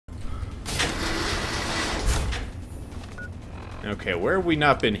Okay, where have we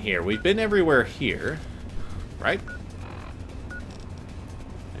not been here? We've been everywhere here, right?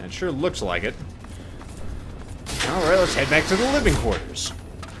 And it sure looks like it. Alright, let's head back to the living quarters.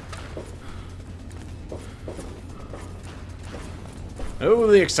 Oh,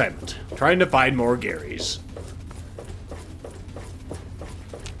 the excitement. Trying to find more Garys.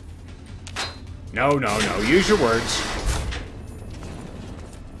 No, no, no. Use your words.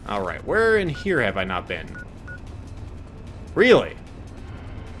 Alright, where in here have I not been? Really?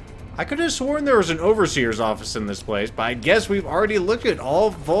 I could have sworn there was an overseer's office in this place, but I guess we've already looked at all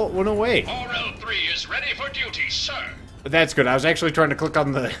of Vault 108. RL3 is ready for duty, sir. But that's good. I was actually trying to click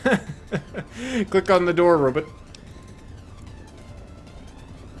on the click on the door robot.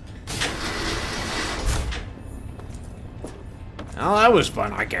 Well, that was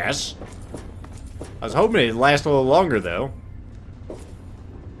fun, I guess. I was hoping it'd last a little longer, though.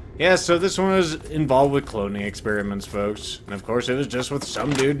 Yeah, so this one was involved with cloning experiments, folks. And of course, it was just with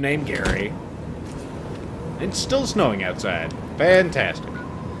some dude named Gary. It's still snowing outside. Fantastic.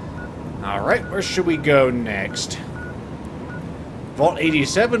 Alright, where should we go next? Vault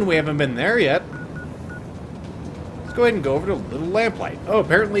 87, we haven't been there yet. Let's go ahead and go over to Little Lamplight. Oh,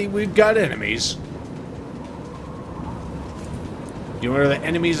 apparently we've got enemies. Do you know where the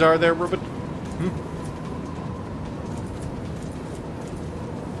enemies are there, Robert?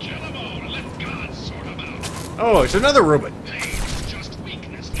 Oh, it's another robot. It's just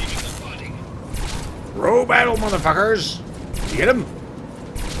weakness leaving the body. Row battle, motherfuckers. You get him?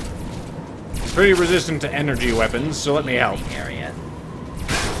 He's pretty resistant to energy weapons, so let me help. Area.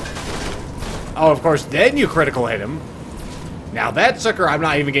 Oh, of course, then you critical hit him. Now that sucker I'm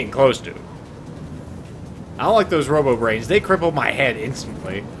not even getting close to. I don't like those robo brains. They cripple my head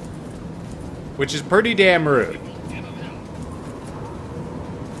instantly. Which is pretty damn rude.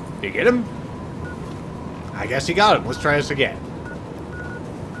 Did you get him? I guess he got him. Let's try this again.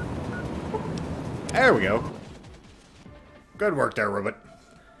 There we go. Good work there, robot.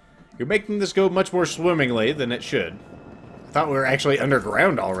 You're making this go much more swimmingly than it should. I thought we were actually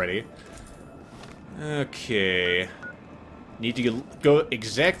underground already. Okay. Need to go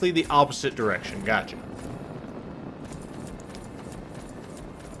exactly the opposite direction. Gotcha.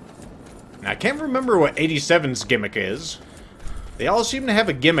 Now, I can't remember what 87's gimmick is. They all seem to have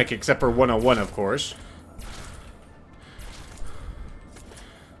a gimmick except for 101, of course.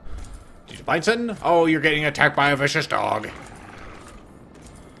 Did you find something? Oh, you're getting attacked by a vicious dog.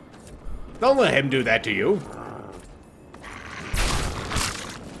 Don't let him do that to you.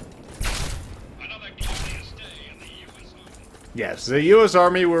 Another glorious day in the U.S. Army. Yes, the U.S.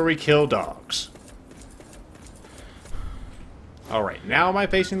 Army where we kill dogs. Alright, now am I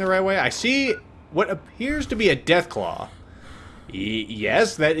facing the right way? I see what appears to be a death claw.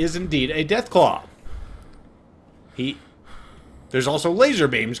 Yes, that is indeed a death claw. There's also laser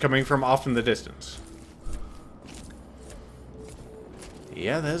beams coming from off in the distance.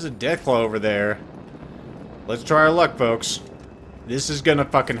 Yeah, there's a death claw over there. Let's try our luck, folks. This is gonna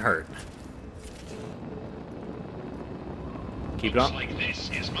fucking hurt. Keep it on. Looks like this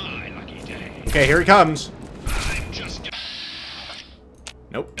is my lucky day. Okay, here he comes. I'm just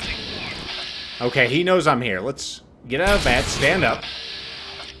Nope. Okay, he knows I'm here. Let's get out of that. Stand up.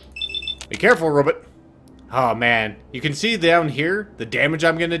 Be careful, robot. Oh, man. You can see down here the damage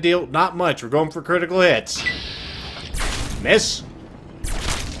I'm going to deal. Not much. We're going for critical hits. Miss.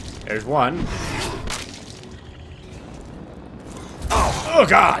 There's one. Oh,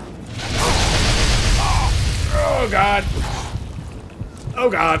 God. Oh, God. Oh,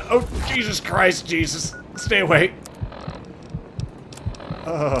 God. Oh, Jesus Christ, Jesus. Stay away.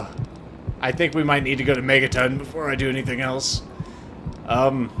 I think we might need to go to Megaton before I do anything else.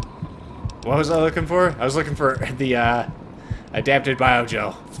 What was I looking for? I was looking for the, adapted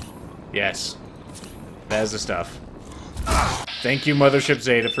biogel. Yes. That is the stuff. Thank you, Mothership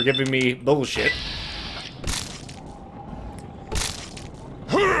Zeta, for giving me bullshit.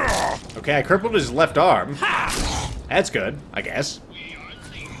 Okay, I crippled his left arm. That's good, I guess.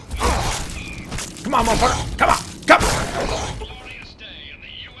 Come on, motherfucker! Come on! Come on! glorious day in the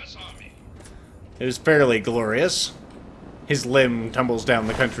U.S. Army. It was fairly glorious. His limb tumbles down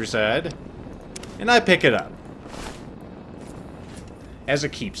the countryside. And I pick it up. As a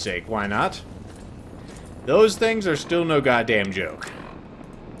keepsake, why not? Those things are still no goddamn joke.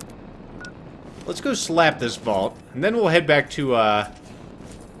 Let's go slap this vault, and then we'll head back to,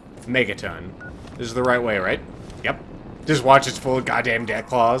 Megaton. This is the right way, right? Yep. Just watch, it's full of goddamn death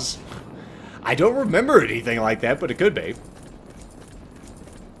claws. I don't remember anything like that, but it could be.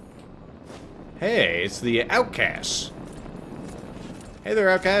 Hey, it's the Outcasts. Hey there,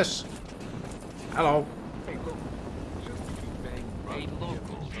 Outcasts. Hello. Hey,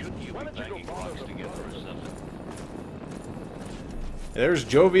 locals, you be banging rocks together or something? There's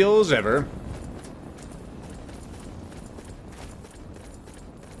jovial as ever.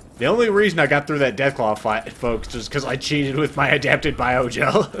 The only reason I got through that Deathclaw fight, folks, is because I cheated with my adapted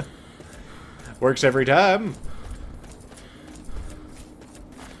biogel. Works every time.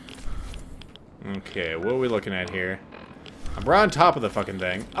 Okay, what are we looking at here? We're on top of the fucking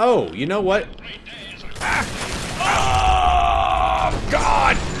thing. Oh, you know what? Ah! Oh,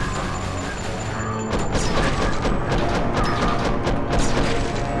 God!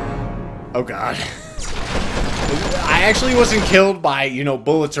 Oh, God. I actually wasn't killed by, you know,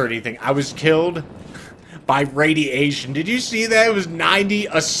 bullets or anything. I was killed by radiation. Did you see that? It was 90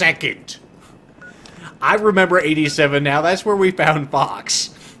 a second. I remember 87 now. That's where we found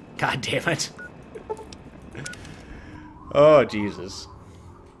Fox. God damn it. Oh, Jesus.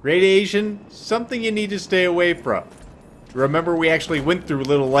 Radiation, something you need to stay away from. Remember, we actually went through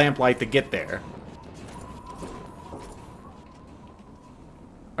Little Lamplight to get there.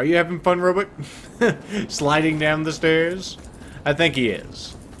 Are you having fun, Robot? Sliding down the stairs? I think he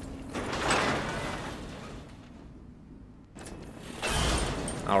is.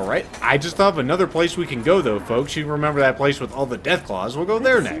 Alright, I just thought of another place we can go, though, folks. You remember that place with all the Deathclaws? We'll go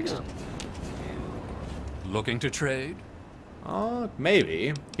there next. Looking to trade?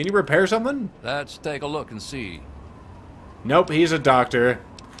 Maybe. Can you repair something? Let's take a look and see. Nope, he's a doctor.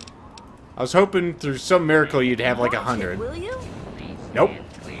 I was hoping through some miracle you'd have like 100. Will you? Nope.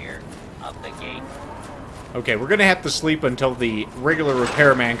 Clear of the gate. Okay, we're gonna have to sleep until the regular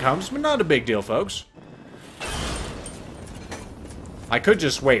repairman comes, but not a big deal, folks. I could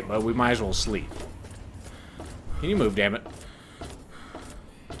just wait, but we might as well sleep. Can you move, damn it?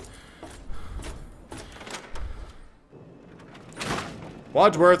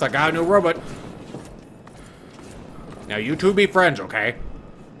 Wadsworth, I got a new robot. Now you two be friends, okay?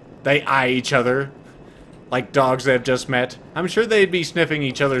 They eye each other like dogs that have just met. I'm sure they'd be sniffing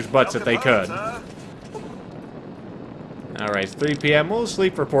each other's butts if they could. Alright, it's 3 p.m. We'll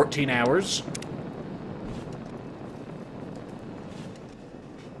sleep for 14 hours.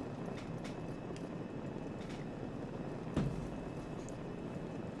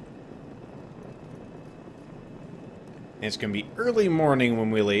 It's gonna be early morning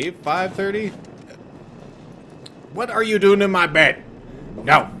when we leave. 5:30? What are you doing in my bed?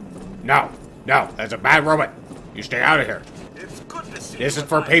 No. No. No. That's a bad robot. You stay out of here. It's good to see This you is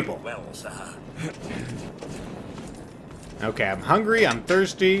for alive and people. well, sir. Okay, I'm hungry. I'm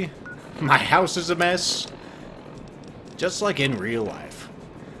thirsty. My house is a mess. Just like in real life.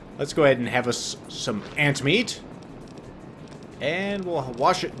 Let's go ahead and have us some ant meat. And we'll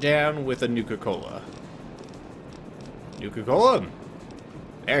wash it down with a Nuka-Cola. Nuka-Cola?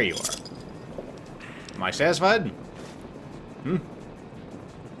 There you are. Am I satisfied?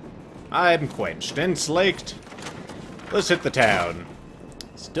 I'm quenched and slaked. Let's hit the town.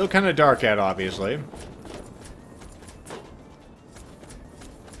 Still kind of dark out, obviously.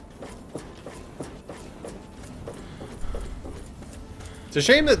 It's a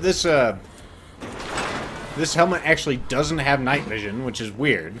shame that this helmet actually doesn't have night vision, which is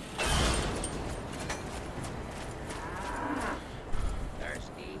weird.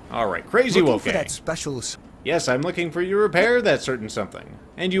 Alright, Crazy Wolf Gang. That special... Yes, I'm looking for you to repair that certain something.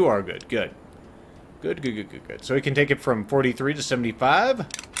 And you are good. Good. Good, good, good, good, good. So we can take it from 43 to 75?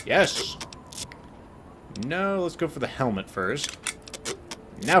 Yes. No, let's go for the helmet first.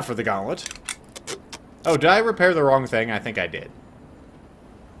 Now for the gauntlet. Oh, did I repair the wrong thing? I think I did.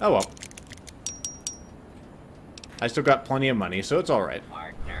 Oh well. I still got plenty of money, so it's alright.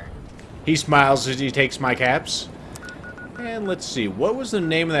 He smiles as he takes my caps. And let's see, what was the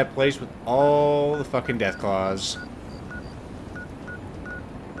name of that place with all the fucking Deathclaws?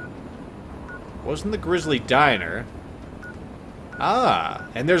 Wasn't the Grizzly Diner? Ah,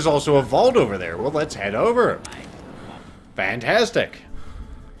 and there's also a vault over there. Well, let's head over. Fantastic.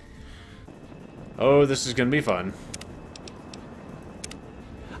 Oh, this is gonna be fun.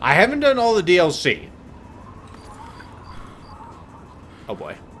 I haven't done all the DLC. Oh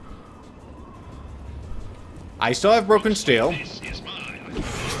boy. I still have broken steel.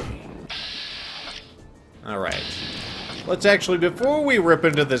 Alright. Let's actually, before we rip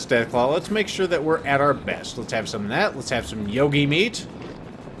into this Deathclaw, let's make sure that we're at our best. Let's have some of that. Let's have some yogi meat.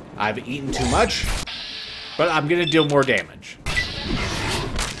 I've eaten too much, but I'm gonna deal more damage.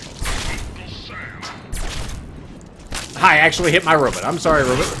 I actually hit my robot. I'm sorry,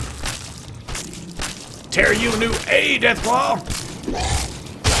 robot. Tear you new A, Deathclaw!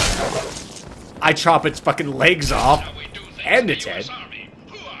 I chop its fucking legs off, and its head.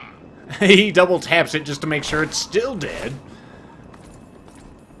 He double taps it just to make sure it's still dead.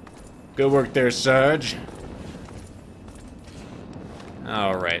 Good work there, Sarge.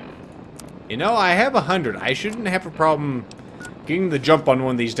 Alright. You know, I have 100. I shouldn't have a problem getting the jump on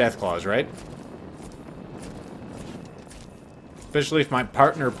one of these Deathclaws, right? Especially if my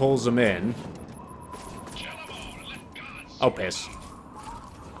partner pulls them in. Oh, piss.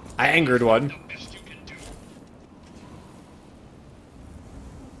 I angered one.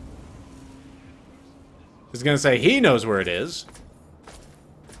 I was gonna say, he knows where it is.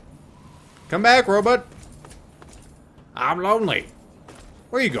 Come back, robot. I'm lonely.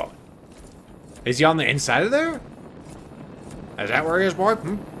 Where are you going? Is he on the inside of there? Is that where he is, boy?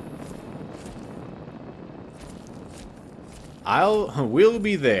 We'll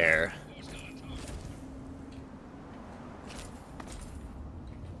be there.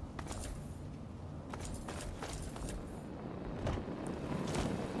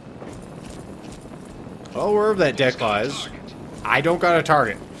 Well, wherever that Deathclaw is, I don't got a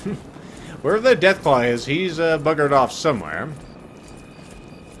target. Wherever that Deathclaw is, he's buggered off somewhere.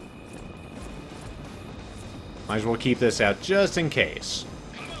 Might as well keep this out just in case.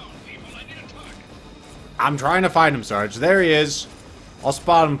 I'm trying to find him, Sarge. There he is. I'll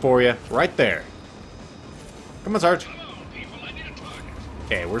spot him for you. Right there. Come on, Sarge.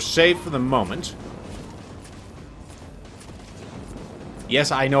 Okay, we're safe for the moment.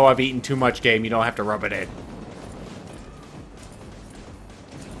 Yes, I know I've eaten too much game. You don't have to rub it in.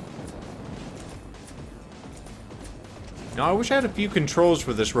 Now, I wish I had a few controls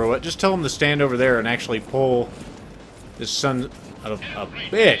for this robot. Just tell him to stand over there and actually pull this son of a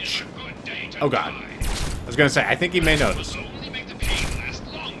bitch. Oh, God. I was gonna say, I think he may notice.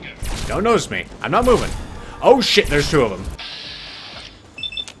 Don't notice me. I'm not moving. Oh, shit, there's two of them.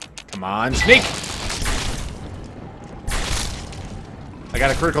 Come on, sneak! I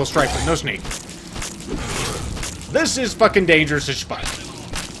got a critical strike, but no sneak. This is fucking dangerous as fuck.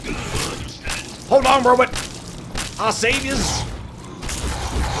 Hold on, robot! I'll save yous!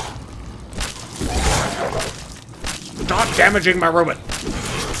 Stop damaging my robot!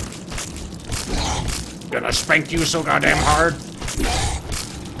 Gonna spank you so goddamn hard.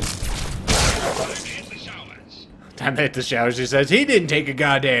 Time to hit the showers, he says. He didn't take a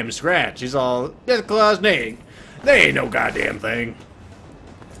goddamn scratch. He's all, Deathclaw's name. They ain't no goddamn thing.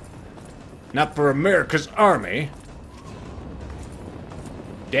 Not for America's army.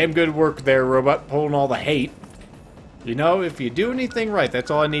 Damn good work there, robot, pulling all the hate. You know, if you do anything right,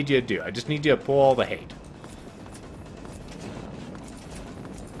 that's all I need you to do. I just need you to pull all the hate.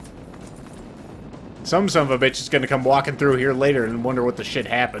 Some son of a bitch is gonna come walking through here later and wonder what the shit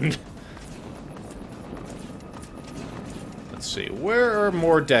happened. Let's see, where are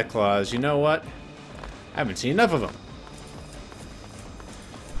more Deathclaws? You know what? I haven't seen enough of them.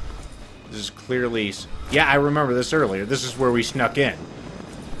 This is clearly... Yeah, I remember this earlier. This is where we snuck in.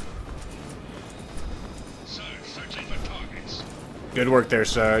 Searching for targets. Good work there,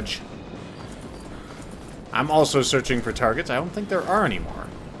 Sarge. I'm also searching for targets. I don't think there are anymore.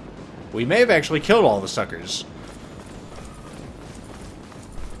 We may have actually killed all the suckers.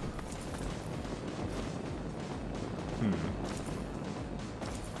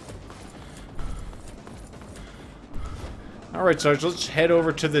 Alright, Sarge, let's head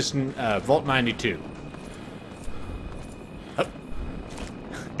over to this Vault 92. Hup.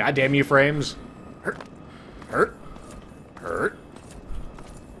 Goddamn you, frames. Hurt. Hurt. Hurt.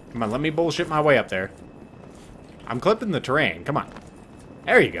 Come on, let me bullshit my way up there. I'm clipping the terrain. Come on.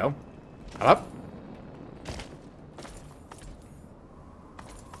 There you go. Up.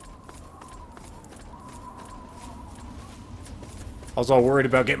 I was all worried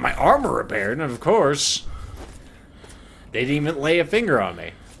about getting my armor repaired, and of course, they didn't even lay a finger on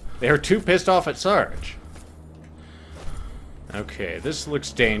me. They were too pissed off at Sarge. Okay, this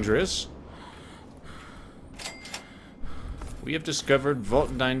looks dangerous. We have discovered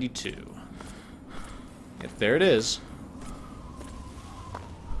Vault 92. Yep, there it is.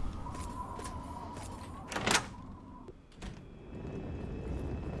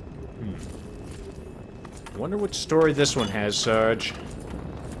 Wonder what story this one has, Sarge.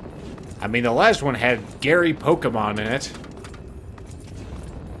 I mean, the last one had Gary Pokemon in it.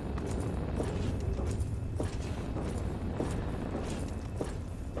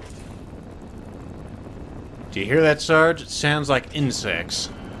 Do you hear that, Sarge? It sounds like insects.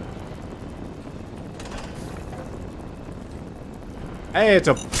 Hey, it's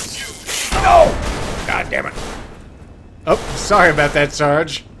a... No! God damn it. Oh, sorry about that,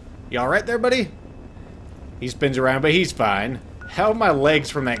 Sarge. You alright there, buddy? He spins around, but he's fine. Held my legs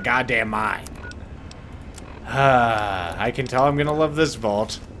from that goddamn mine. I can tell I'm gonna love this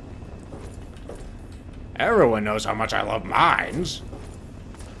vault. Everyone knows how much I love mines.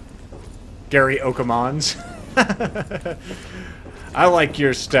 Gary Okamons. I like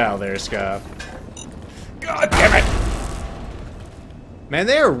your style there, Ska. God damn it! Man,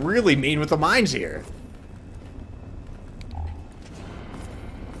 they are really mean with the mines here.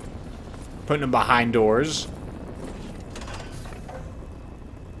 Putting them behind doors.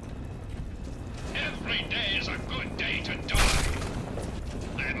 Every day is a good day to die.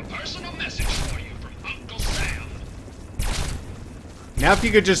 I have a personal message for you from Uncle Sam. Now if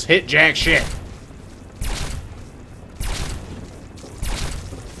you could just hit jack shit.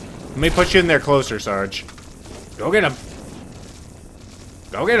 Let me put you in there closer, Sarge. Go get him.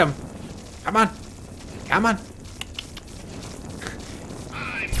 Go get him. Come on. Come on.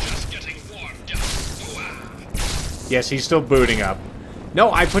 I'm just getting warmed up. Ooh-ah. Yes, he's still booting up.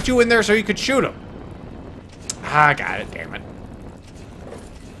 No, I put you in there so you could shoot him. Ah, I got it, damn it.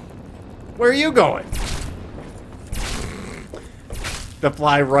 Where are you going? The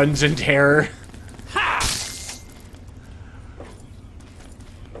fly runs in terror. Ha!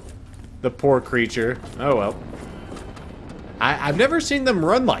 The poor creature. Oh well. I've never seen them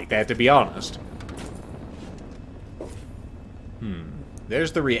run like that, to be honest.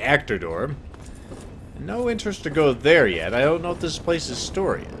 There's the reactor door. No interest to go there yet. I don't know what this place's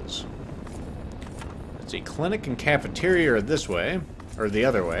story is. Let's see, clinic and cafeteria are this way. Or the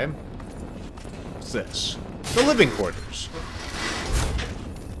other way. What's this? The living quarters.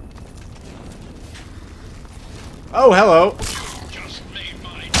 Oh, hello. Just made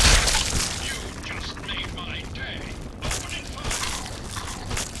my day. You just made my day. Open it fire.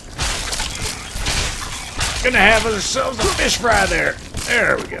 Gonna have ourselves a fish fry there.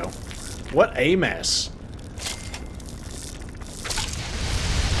 There we go. What a mess.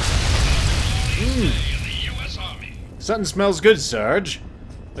 In the U.S. Army. Something smells good, Sarge.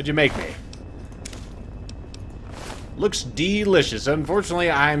 What'd you make me? Looks delicious. Unfortunately,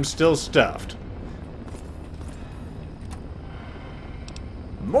 I'm still stuffed.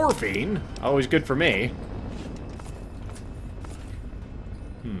 Morphine? Always good for me.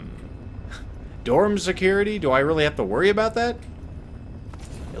 Dorm security? Do I really have to worry about that?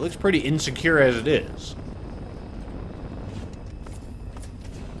 It looks pretty insecure as it is.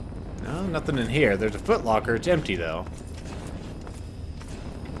 No, nothing in here. There's a footlocker. It's empty, though.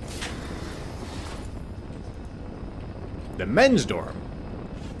 The men's dorm.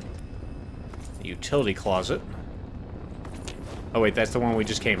 The utility closet. Oh wait, that's the one we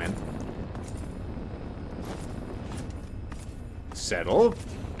just came in. Settle.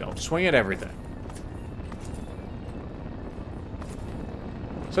 Don't swing at everything.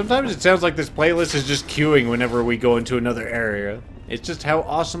 Sometimes it sounds like this playlist is just queuing whenever we go into another area. It's just how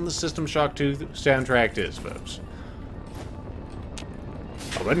awesome the System Shock 2 soundtrack is, folks.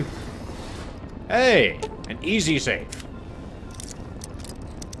 Open. Hey, an easy safe.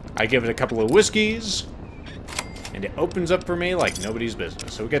 I give it a couple of whiskeys. And it opens up for me like nobody's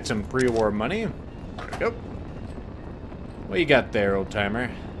business. So we get some pre-war money. There we go. What you got there,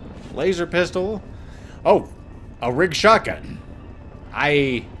 old-timer? Laser pistol. Oh, a rig shotgun.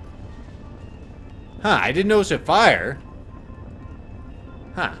 I didn't notice it fire.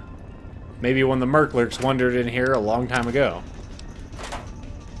 Huh. Maybe one of the Merklers wandered in here a long time ago.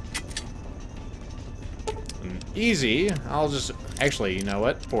 Easy. I'll just... Actually, you know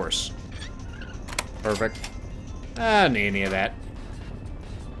what? Force. Perfect. I don't need any of that.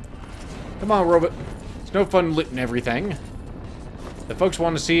 Come on, robot. It's no fun looting everything. The folks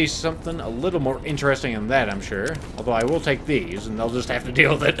want to see something a little more interesting than that, I'm sure. Although I will take these, and they'll just have to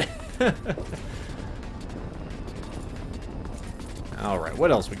deal with it. Alright,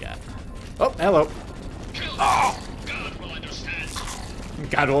 what else we got? Oh, hello. Kill them. God will understand.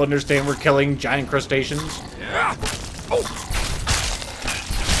 God will understand we're killing giant crustaceans. Yeah. Oh.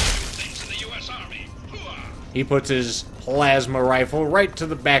 Things in the U.S. Army. Hooah. He puts his plasma rifle right to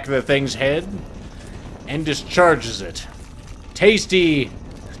the back of the thing's head and discharges it. Tasty,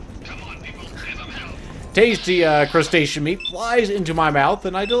 Come on, people. Give them hell. tasty crustacean meat flies into my mouth,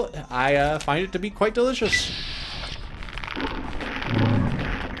 and I find it to be quite delicious.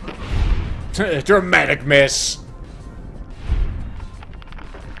 Dramatic miss.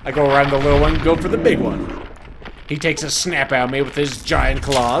 I go around the little one, go for the big one. He takes a snap at me with his giant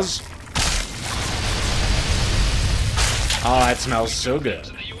claws. Oh, that smells so good.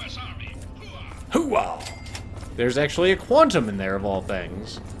 In the U.S. Army. Hooah. Hoo-wah! There's actually a quantum in there, of all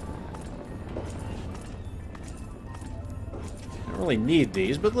things. I don't really need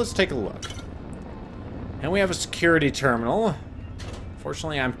these, but let's take a look. And we have a security terminal.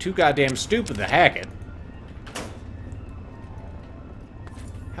 Fortunately, I'm too goddamn stupid to hack it.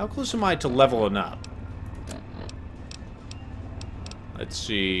 How close am I to leveling up? Let's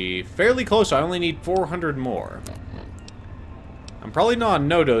see. Fairly close. I only need 400 more. I'm probably not on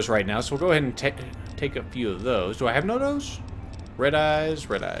no-dose right now, so we'll go ahead and take a few of those. Do I have no-dose? Red eyes,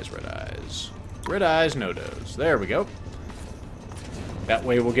 red eyes, red eyes. Red eyes, no-dose. There we go. That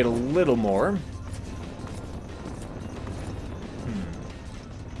way we'll get a little more.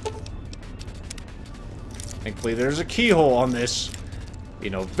 Thankfully, there's a keyhole on this, you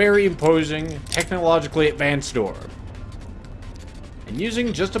know, very imposing, technologically advanced door. And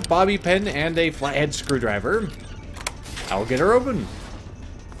using just a bobby pin and a flathead screwdriver, I'll get her open.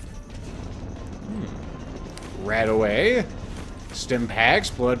 Rat away. Stim packs,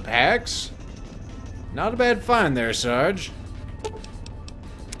 blood packs. Not a bad find there, Sarge.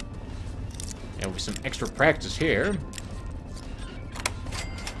 And with some extra practice here.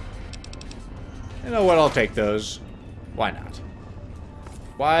 You know what, I'll take those. Why not?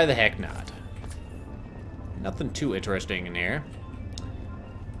 Why the heck not? Nothing too interesting in here.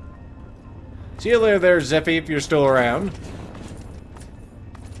 See you later there, Zeffy, if you're still around.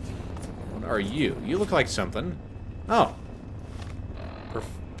 What are you? You look like something. Oh.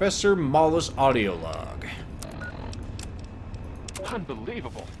 Professor Mollis audio log.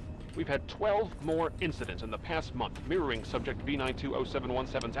 Unbelievable. We've had 12 more incidents in the past month mirroring subject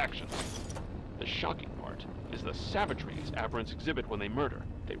V920717's actions. The shocking part is the savagery these aberrants exhibit when they murder.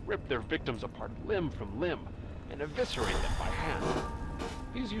 They rip their victims apart limb from limb and eviscerate them by hand.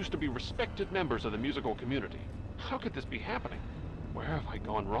 These used to be respected members of the musical community. How could this be happening? Where have I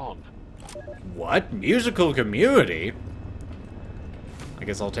gone wrong? What? Musical community? I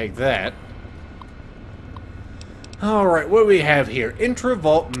guess I'll take that. Alright, what do we have here?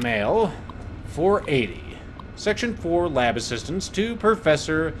 Intravault Mail 480. Section 4 Lab Assistance to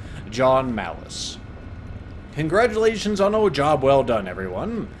Professor John Malice. Congratulations on a job well done,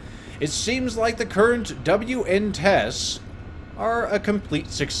 everyone. It seems like the current WN tests are a complete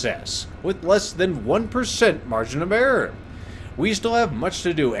success, with less than 1% margin of error. We still have much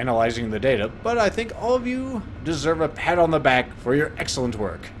to do analyzing the data, but I think all of you deserve a pat on the back for your excellent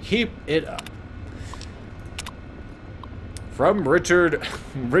work. Keep it up. From Richard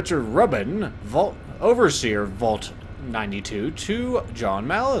Rubin, Overseer Vault 92, to John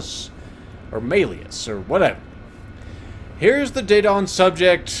Malice, or Malius, or whatever. Here's the data on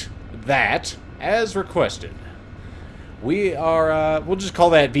subject that, as requested. We are, we'll just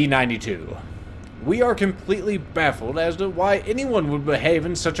call that V92. We are completely baffled as to why anyone would behave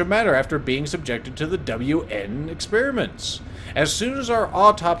in such a manner after being subjected to the WN experiments. As soon as our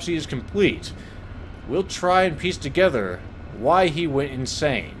autopsy is complete, we'll try and piece together why he went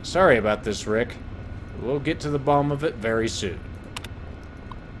insane. Sorry about this, Rick. We'll get to the bottom of it very soon.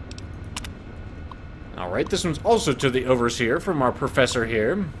 Alright, this one's also to the Overseer from our professor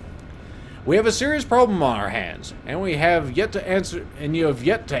here. We have a serious problem on our hands, and we have yet to answer, and you have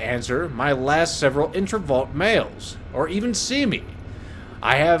yet to answer my last several intravault mails, or even see me.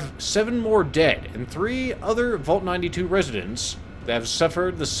 I have 7 more dead, and 3 other Vault 92 residents that have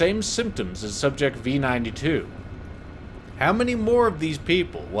suffered the same symptoms as subject V92. How many more of these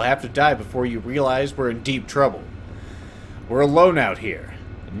people will have to die before you realize we're in deep trouble? We're alone out here,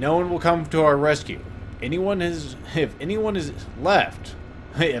 and no one will come to our rescue. If anyone is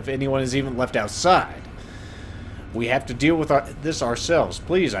even left outside, we have to deal with this ourselves.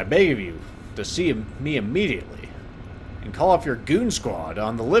 Please, I beg of you, to see me immediately, and call off your goon squad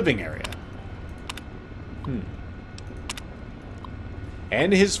on the living area.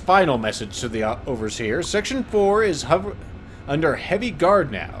 And his final message to the Overseer, Section 4 is under heavy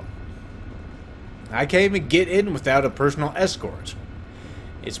guard now. I can't even get in without a personal escort.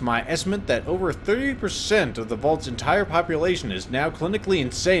 It's my estimate that over 30% of the Vault's entire population is now clinically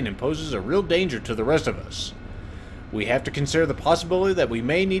insane and poses a real danger to the rest of us. We have to consider the possibility that we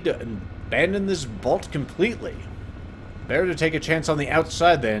may need to abandon this Vault completely. Better to take a chance on the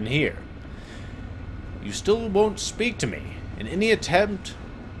outside than here. You still won't speak to me, and any attempt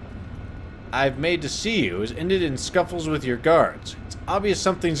I've made to see you has ended in scuffles with your guards. It's obvious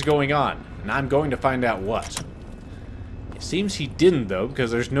something's going on, and I'm going to find out what. It seems he didn't, though, because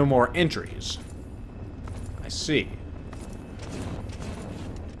there's no more entries. I see.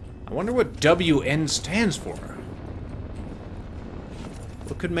 I wonder what WN stands for.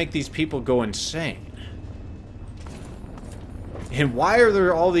 What could make these people go insane? And why are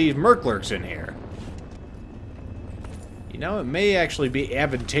there all these Merklurks in here? You know, it may actually be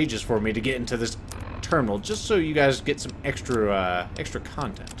advantageous for me to get into this terminal, just so you guys get some extra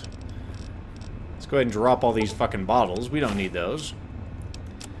content. Let's go ahead and drop all these fucking bottles. We don't need those.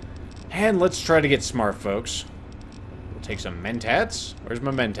 And let's try to get smart, folks. We'll take some Mentats. Where's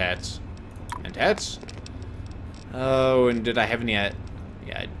my Mentats? Mentats? Oh, and did I have any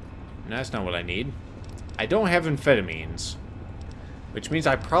Yeah, that's not what I need. I don't have amphetamines, which means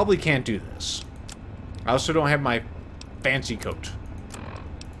I probably can't do this. I also don't have my fancy coat.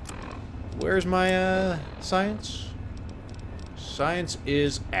 Where's my, science? Science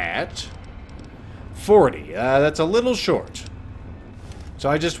is at 40. That's a little short. So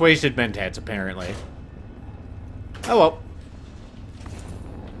I just wasted mentats, apparently. Oh well.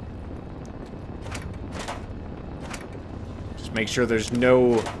 Just make sure there's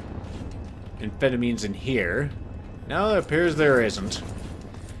no amphetamines in here. No, it appears there isn't.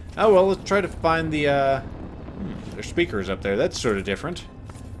 Oh well, let's try to find the, there's speakers up there. That's sort of different.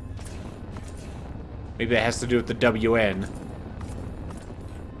 Maybe that has to do with the WN.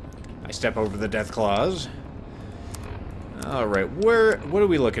 I step over the death claws. Alright, what are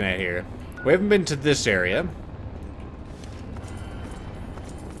we looking at here? We haven't been to this area.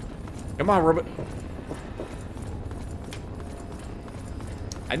 Come on, robot.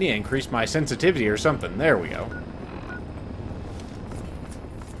 I need to increase my sensitivity or something. There we go.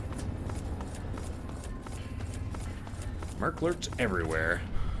 Merklurks everywhere.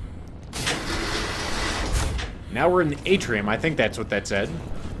 Now we're in the atrium. I think that's what that said.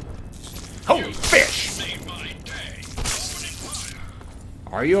 Holy fish!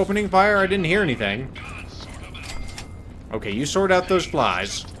 Are you opening fire? I didn't hear anything. Okay, you sort out those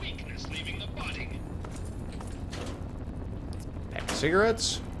flies. Pack of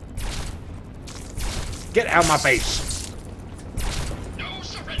cigarettes? Get out of my face!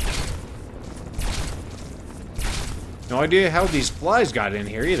 No idea how these flies got in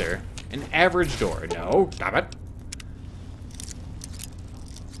here either. An average door. No, stop it.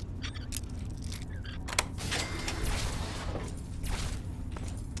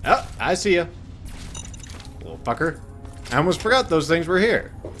 Oh, I see ya. Little fucker. I almost forgot those things were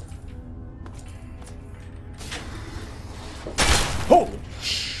here. Oh!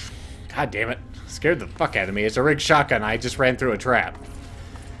 God damn it. Scared the fuck out of me. It's a rigged shotgun. I just ran through a trap.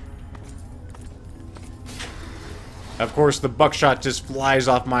 Of course, the buckshot just flies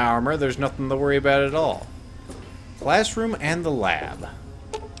off my armor. There's nothing to worry about at all. Classroom and the lab.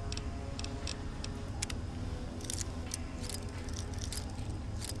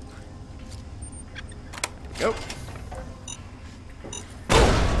 Go.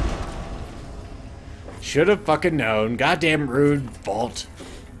 Should have fucking known. Goddamn rude vault.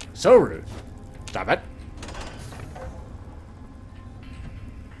 So rude. Stop it.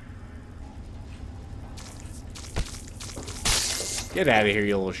 Get out of here,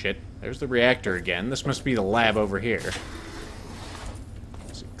 you little shit. There's the reactor again. This must be the lab over here.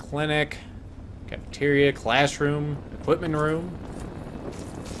 It's a clinic, cafeteria, classroom, equipment room.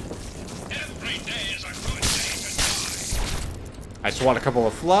 Every day is a good day to die. I swat a couple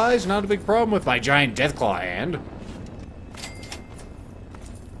of flies, not a big problem with my giant deathclaw hand.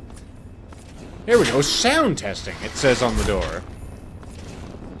 Here we go, sound testing, it says on the door.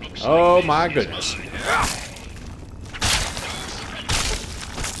 Oh my goodness.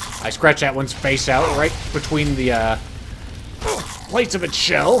 I scratch that one's face out right between the plates of its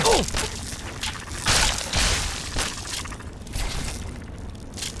shell.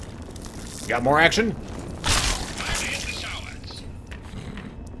 Got more action?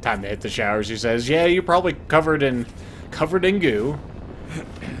 Time to hit the showers, he says. Yeah, you're probably covered in goo.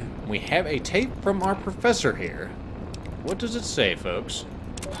 We have a tape from our professor here. What does it say, folks?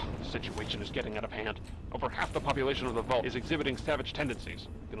 The situation is getting out of hand. Over half the population of the vault is exhibiting savage tendencies.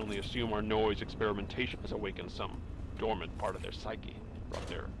 We can only assume our noise experimentation has awakened some dormant part of their psyche, brought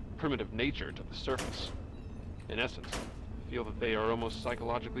their primitive nature to the surface. In essence, I feel that they are almost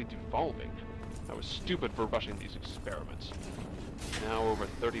psychologically devolving. I was stupid for rushing these experiments. Now over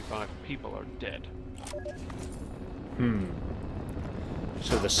 35 people are dead.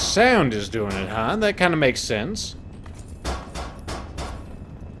 So the sound is doing it, huh? That kind of makes sense.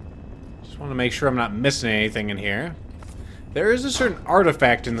 Just want to make sure I'm not missing anything in here. There is a certain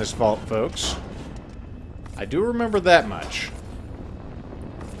artifact in this vault, folks. I do remember that much.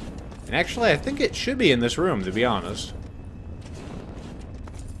 And actually, I think it should be in this room, to be honest.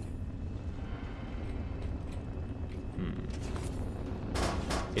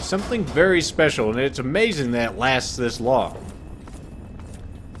 It's something very special, and it's amazing that it lasts this long.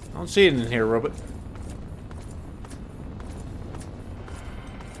 I don't see it in here, robot.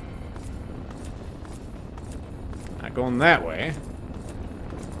 Not going that way.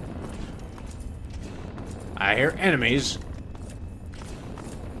 I hear enemies.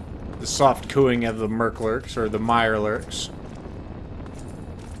 The soft cooing of the Merklurks, or the Mirelurks.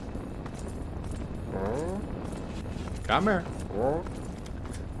 Come here.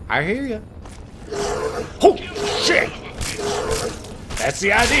 I hear you. Holy shit! That's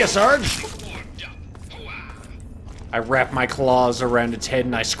the idea, Sarge! Warmed up. Hooah! I wrap my claws around its head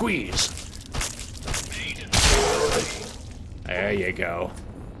and I squeeze. Made in There you go.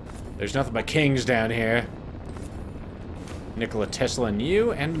 There's nothing but kings down here. Nikola Tesla and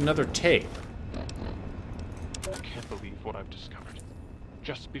you, and another tape. I can't believe what I've discovered.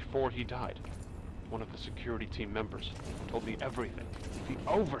 Just before he died, one of the security team members told me everything. The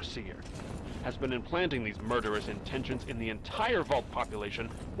Overseer has been implanting these murderous intentions in the entire Vault population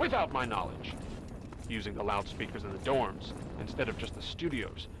without my knowledge. Using the loudspeakers in the dorms instead of just the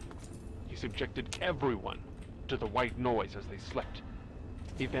studios. He subjected everyone to the white noise as they slept.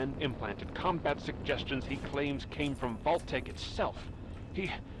 He then implanted combat suggestions he claims came from Vault-Tec itself.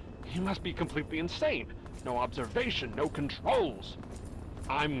 He must be completely insane. No observation, no controls.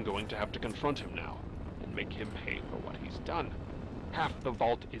 I'm going to have to confront him now and make him pay for what he's done. Half the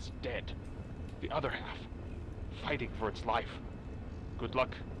Vault is dead. The other half, fighting for its life. Good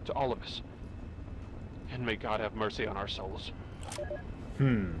luck to all of us. And may God have mercy on our souls.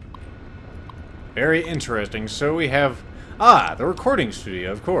 Very interesting. So we have... Ah, the recording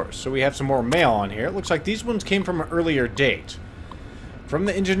studio, of course. So we have some more mail on here. It looks like these ones came from an earlier date. From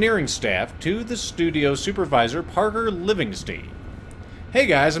the engineering staff to the studio supervisor, Parker Livingston. Hey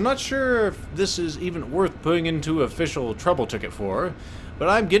guys, I'm not sure if this is even worth putting into official trouble ticket for, but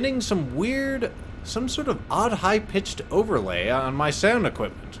I'm getting some sort of odd high-pitched overlay on my sound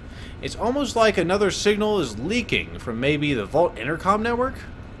equipment. It's almost like another signal is leaking from maybe the Vault intercom network,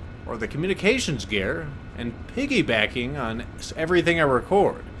 or the communications gear, and piggybacking on everything I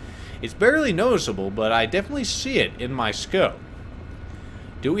record. It's barely noticeable, but I definitely see it in my scope.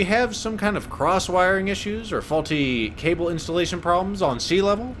 Do we have some kind of cross-wiring issues or faulty cable installation problems on sea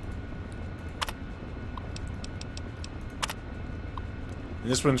level?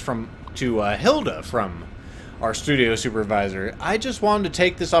 And this one's to Hilda from our studio supervisor. I just wanted to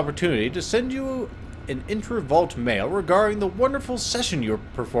take this opportunity to send you an intra-Vault mail regarding the wonderful session you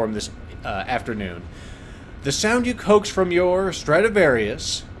performed this afternoon. The sound you coaxed from your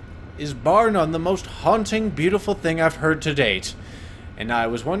Stradivarius is bar none the most haunting, beautiful thing I've heard to date. And I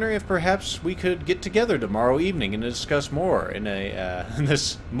was wondering if perhaps we could get together tomorrow evening and discuss more in a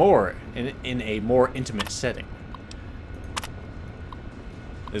in a more intimate setting.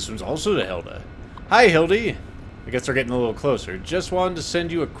 This one's also to Hilda. Hi, Hildy. I guess they're getting a little closer. Just wanted to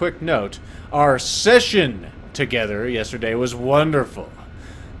send you a quick note. Our session together yesterday was wonderful.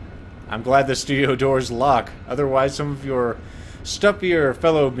 I'm glad the studio doors lock. Otherwise, some of your stuffier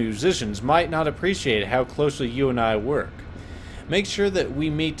fellow musicians might not appreciate how closely you and I work. Make sure that we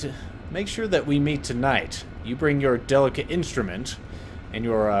meet tonight. You bring your delicate instrument and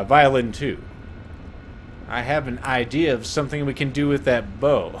your violin too. I have an idea of something we can do with that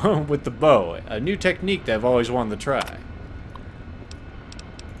bow, with the bow, a new technique that I've always wanted to try.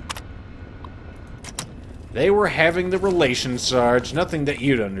 They were having the relation, Sarge, nothing that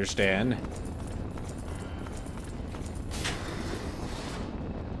you'd understand.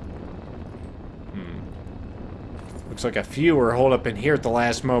 Looks like a few were holed up in here at the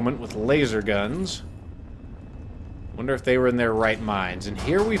last moment with laser guns. Wonder if they were in their right minds. And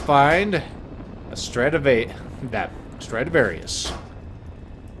here we find a Stradivarius.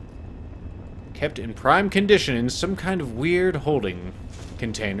 Kept in prime condition in some kind of weird holding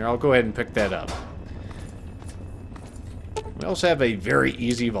container. I'll go ahead and pick that up. We also have a very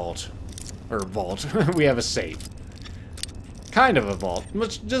easy vault. Or vault. We have a safe. Kind of a vault.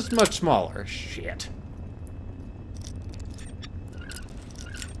 Just much smaller. Shit.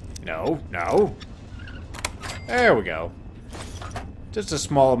 No, no. There we go. Just a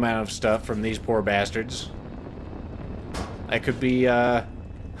small amount of stuff from these poor bastards. That could be, our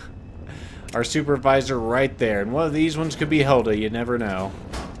supervisor right there. And one of these ones could be Hilda, you never know.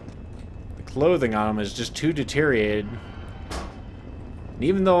 The clothing on them is just too deteriorated. And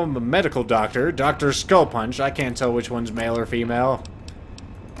even though I'm a medical doctor, Dr. SkullPunch, I can't tell which one's male or female.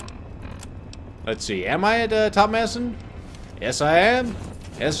 Let's see, am I at Top Masson? Yes, I am.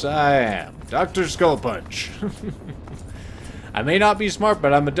 Yes, I am. Dr. SkullPunch. I may not be smart,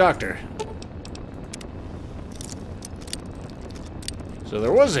 but I'm a doctor. So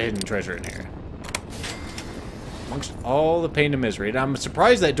there was a hidden treasure in here. Amongst all the pain and misery. And I'm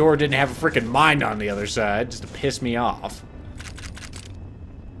surprised that door didn't have a freaking mine on the other side, just to piss me off.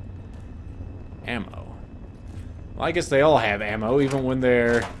 Ammo. Well, I guess they all have ammo, even when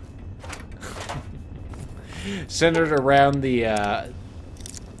they're centered around the,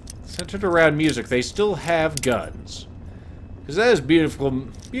 centered around music. They still have guns. Because that is beautiful,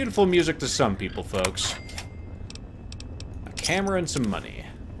 beautiful music to some people, folks. A camera and some money.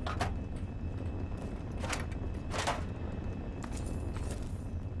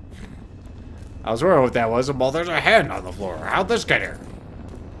 I was wondering what that was. Well, there's a hand on the floor. How'd this get here?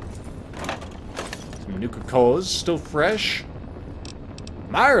 Some Nuka-Colas, still fresh.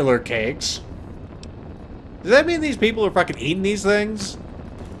 Mirelurk cakes. Does that mean these people are fucking eating these things?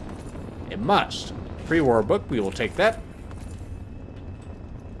 It must. Pre-war book, we will take that.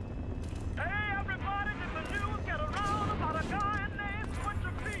 Hey everybody, did the news get around about a guy named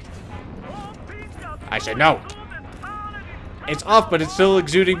Butcher Pete? Oh, Pete just I said no. It's off, but it's still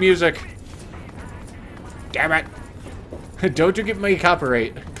exuding music. Damn it. Don't you give me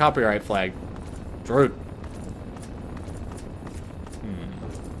copyright flag. It's rude.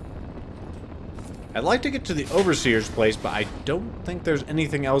 I'd like to get to the Overseer's place, but I don't think there's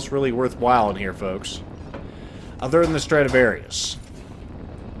anything else really worthwhile in here, folks. Other than the Stradivarius.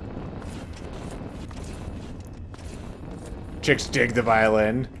 Chicks dig the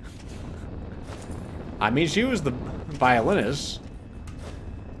violin. I mean, she was the violinist.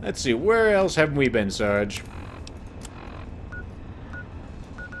 Let's see, where else haven't we been, Sarge?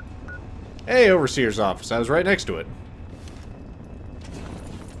 Hey, Overseer's office. I was right next to it.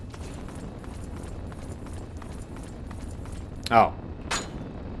 Oh.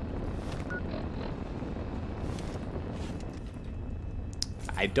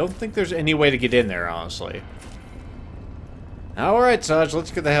 I don't think there's any way to get in there, honestly. Alright, Sarge,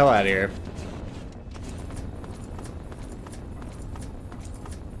 let's get the hell out of here.